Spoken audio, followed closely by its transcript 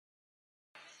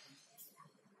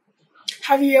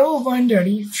Have you ever wondered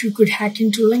if you could hack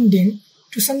into LinkedIn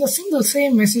to send a single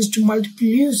same message to multiple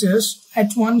users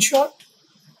at one shot,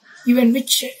 even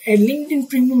which a LinkedIn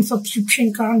premium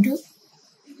subscription can't do?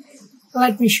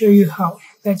 Let me show you how.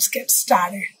 Let's get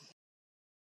started.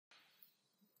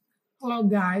 Hello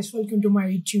guys, welcome to my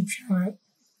YouTube channel.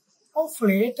 Of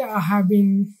late, I have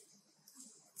been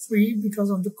free because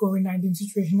of the COVID-19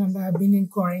 situation and I have been in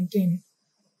quarantine.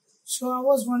 So I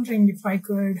was wondering if I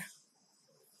could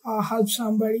help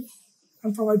somebody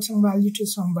and provide some value to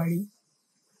somebody.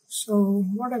 So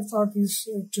what I thought is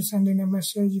to send in a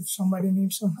message if somebody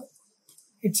needs some help.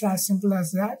 It's as simple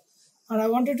as that. And I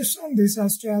wanted to send this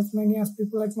to as many as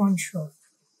people at one shot.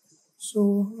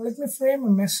 So let me frame a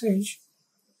message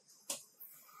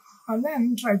and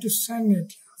then try to send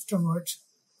it afterwards.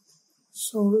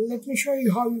 So let me show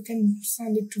you how you can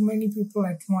send it to many people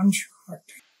at one shot.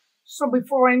 So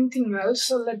before anything else,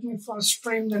 let me first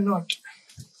frame the note.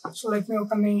 So let me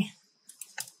open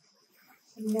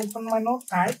my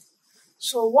notepad.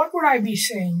 So what would I be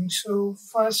saying? So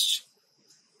first,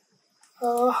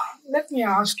 let me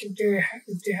ask if they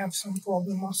have some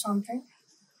problem or something.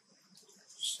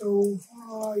 So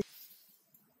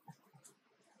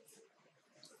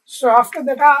after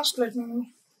that ask, let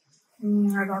me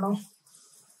I don't know.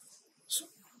 So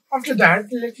after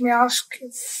that, let me ask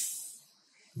if.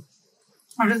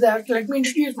 After that, let me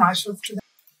introduce myself to them.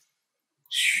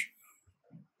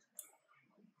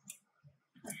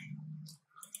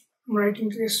 I'm writing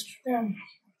this to them.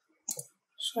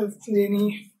 So if they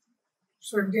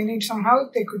need some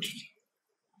help, they could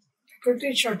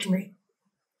reach out to me.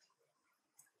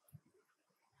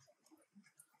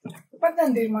 But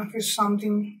then there might be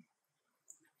something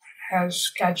as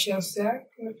catchy as that.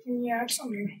 Let me add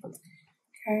something.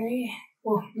 Okay.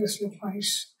 Oh, this looks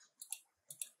nice.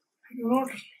 I do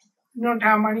not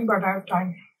have money, but I have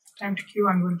time. Time to queue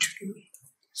and will to queue.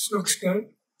 This looks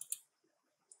good.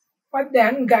 But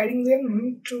then guiding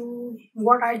them to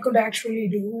what I could actually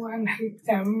do and help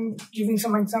them, giving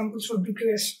some examples would be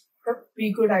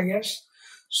good, I guess.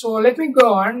 So let me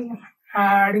go on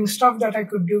adding stuff that I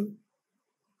could do.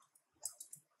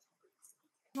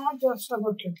 Not just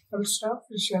about technical stuff,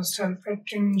 it's just help it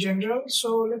in general.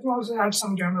 So let me also add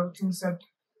some general things that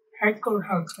I could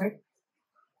help with.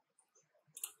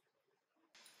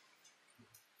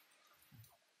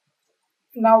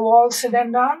 Now all said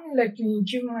and done, let me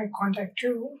give my contact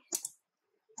too.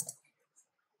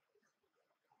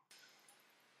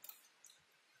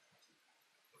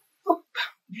 Oop,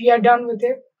 we are done with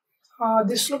it.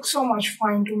 This looks so much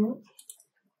fine to me.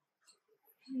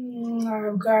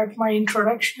 I've got my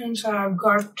introductions. I've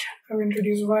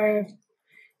introduced why I've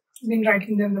been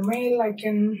writing them the mail. I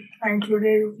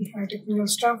included my technical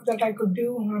stuff that I could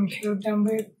do and help them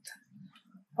with,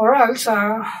 or else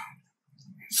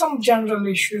some general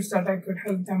issues that I could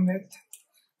help them with.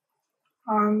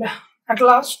 And at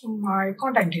last, my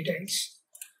contact details.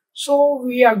 So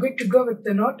we are good to go with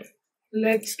the note.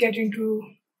 Let's get into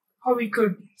how we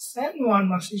could send one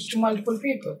message to multiple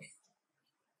people.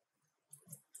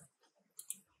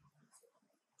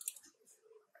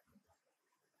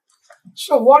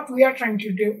 So what we are trying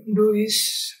to do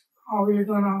is, how will it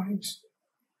go now?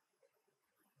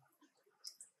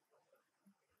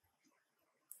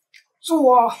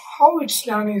 So how it's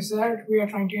done is that we are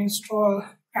trying to install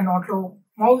an auto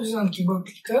mouse and keyboard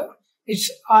clicker. It's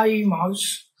IE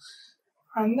mouse.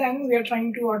 And then we are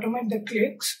trying to automate the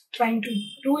clicks, trying to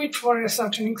do it for a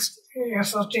certain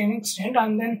extent,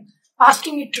 and then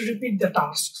asking it to repeat the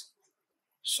tasks.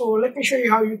 So let me show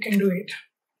you how you can do it.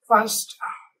 First,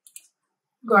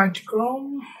 go into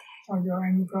Chrome or your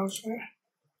any browser,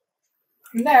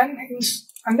 and then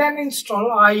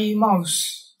install IE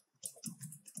mouse.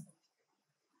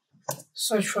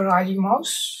 Search for IE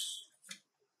mouse.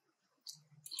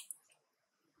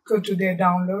 Go to their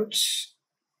downloads.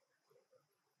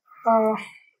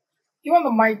 Even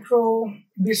the micro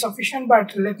would be sufficient,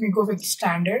 but let me go with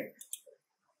standard.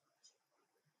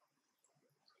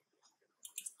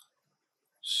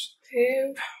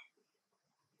 Save.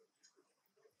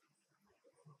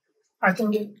 I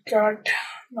think it got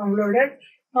downloaded.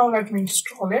 Now let me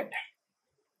install it.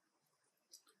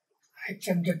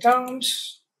 Accept the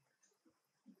terms.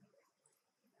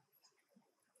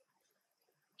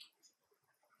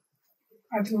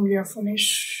 I think we are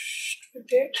finished with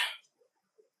it.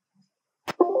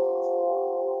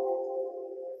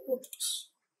 Oops.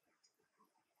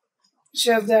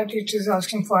 Just that it is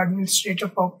asking for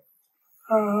administrator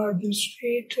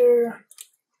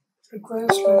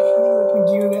request. Let me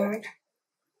do that.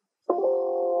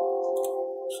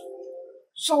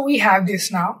 So we have this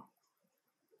now.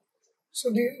 So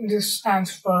this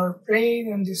stands for play,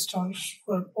 and this stands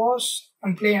for pause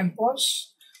and play and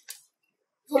pause.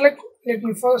 So let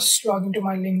me first log into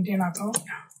my LinkedIn account.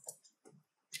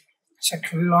 It's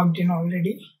actually logged in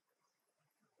already.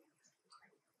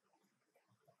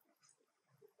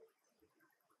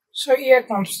 So here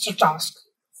comes the task.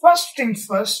 First things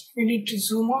first, we need to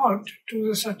zoom out to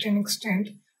a certain extent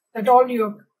that all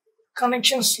your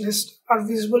connections list are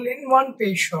visible in one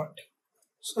page shot.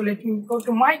 So let me go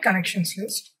to my connections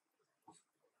list.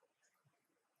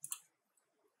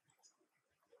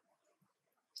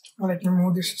 Let me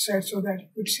move this aside so that you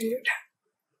could see it.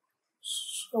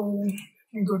 So let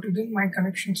me go to my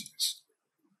connections list.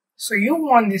 So you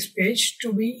want this page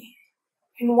to be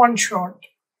in one shot.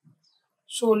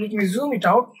 So let me zoom it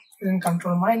out using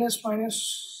Control minus.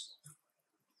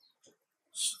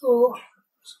 So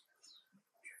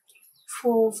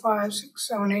 4, 5, 6,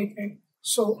 7, 8, 9.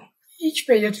 So each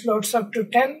page it loads up to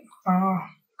 10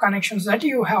 connections that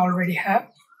you already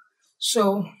have.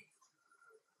 So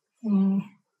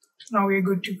now we're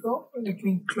good to go. Let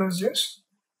me close this.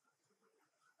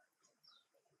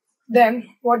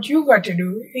 Then what you got to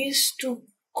do is to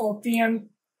copy and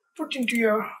put into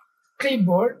your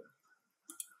clipboard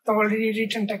the already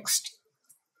written text.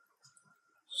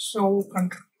 So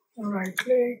Control right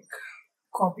click,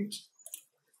 copy.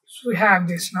 So we have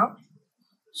this now.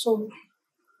 So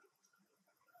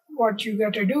what you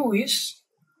got to do is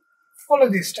follow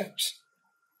these steps.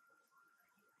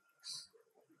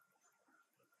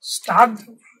 Start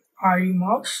the RE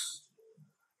mouse.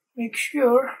 Make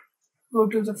sure go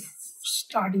to the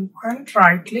starting point,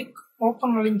 right click,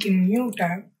 open a link in new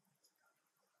tab,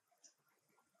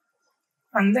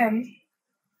 and then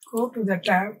go to the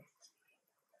tab,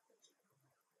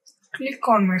 click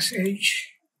on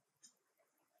message,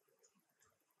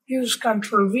 use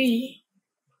Ctrl V,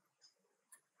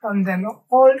 and then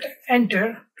Alt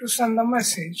Enter to send the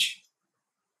message.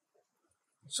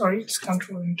 Sorry, it's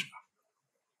Ctrl Enter.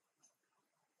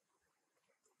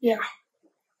 Yeah.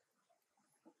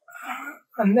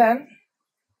 And then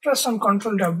press on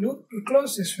Ctrl W to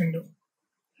close this window.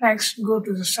 Next, go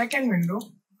to the second window,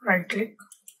 right click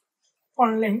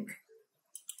on link,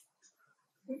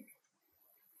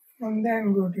 and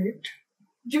then go to it.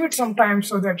 Give it some time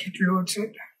so that it loads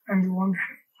it, and you won't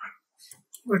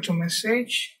go to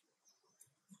message,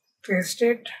 paste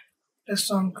it, press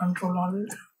on Ctrl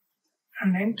Alt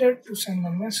and Enter to send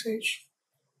the message,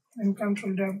 and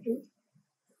Ctrl W.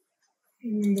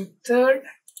 In the third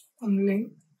on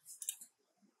link,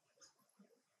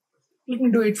 you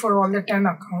can do it for all the 10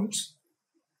 accounts.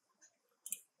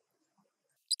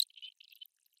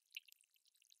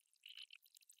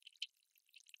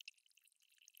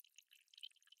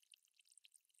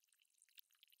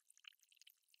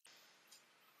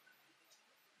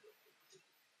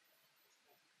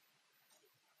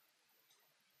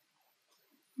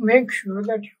 Make sure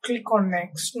that you click on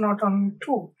next, not on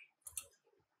 2.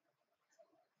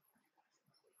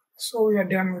 So we are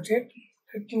done with it.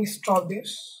 Let me stop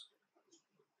this.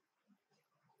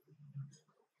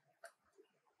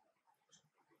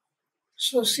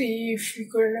 So see if you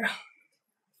could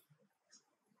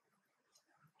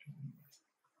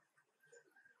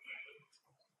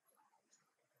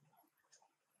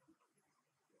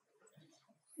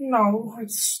now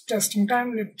it's testing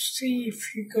time. Let's see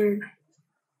if you could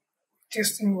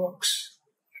testing works.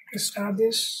 Let's start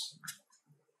this.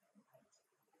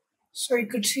 So you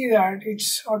could see that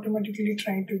it's automatically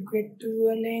trying to get to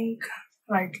a link,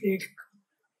 right click,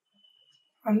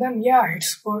 and then yeah, it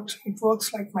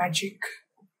works like magic.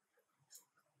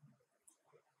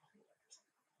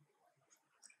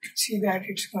 You can see that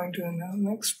it's going to the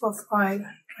next profile,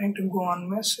 trying to go on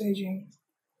messaging.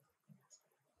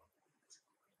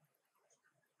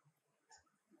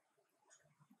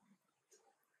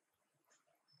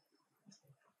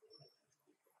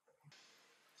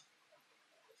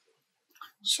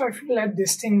 So if you let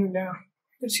this thing you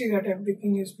can see that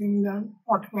everything is being done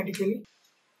automatically.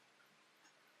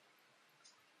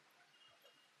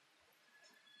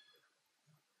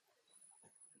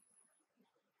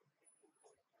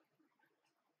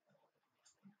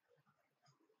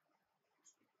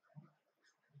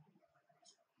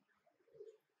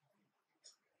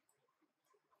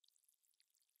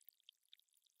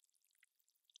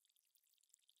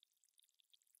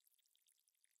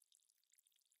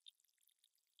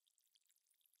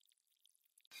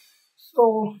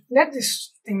 So let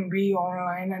this thing be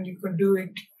online, and you could do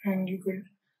it, and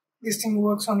this thing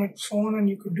works on its phone, and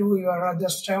you could do your other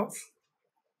stuff.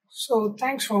 So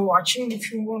thanks for watching.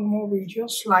 If you want more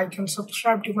videos, like and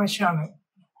subscribe to my channel.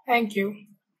 Thank you.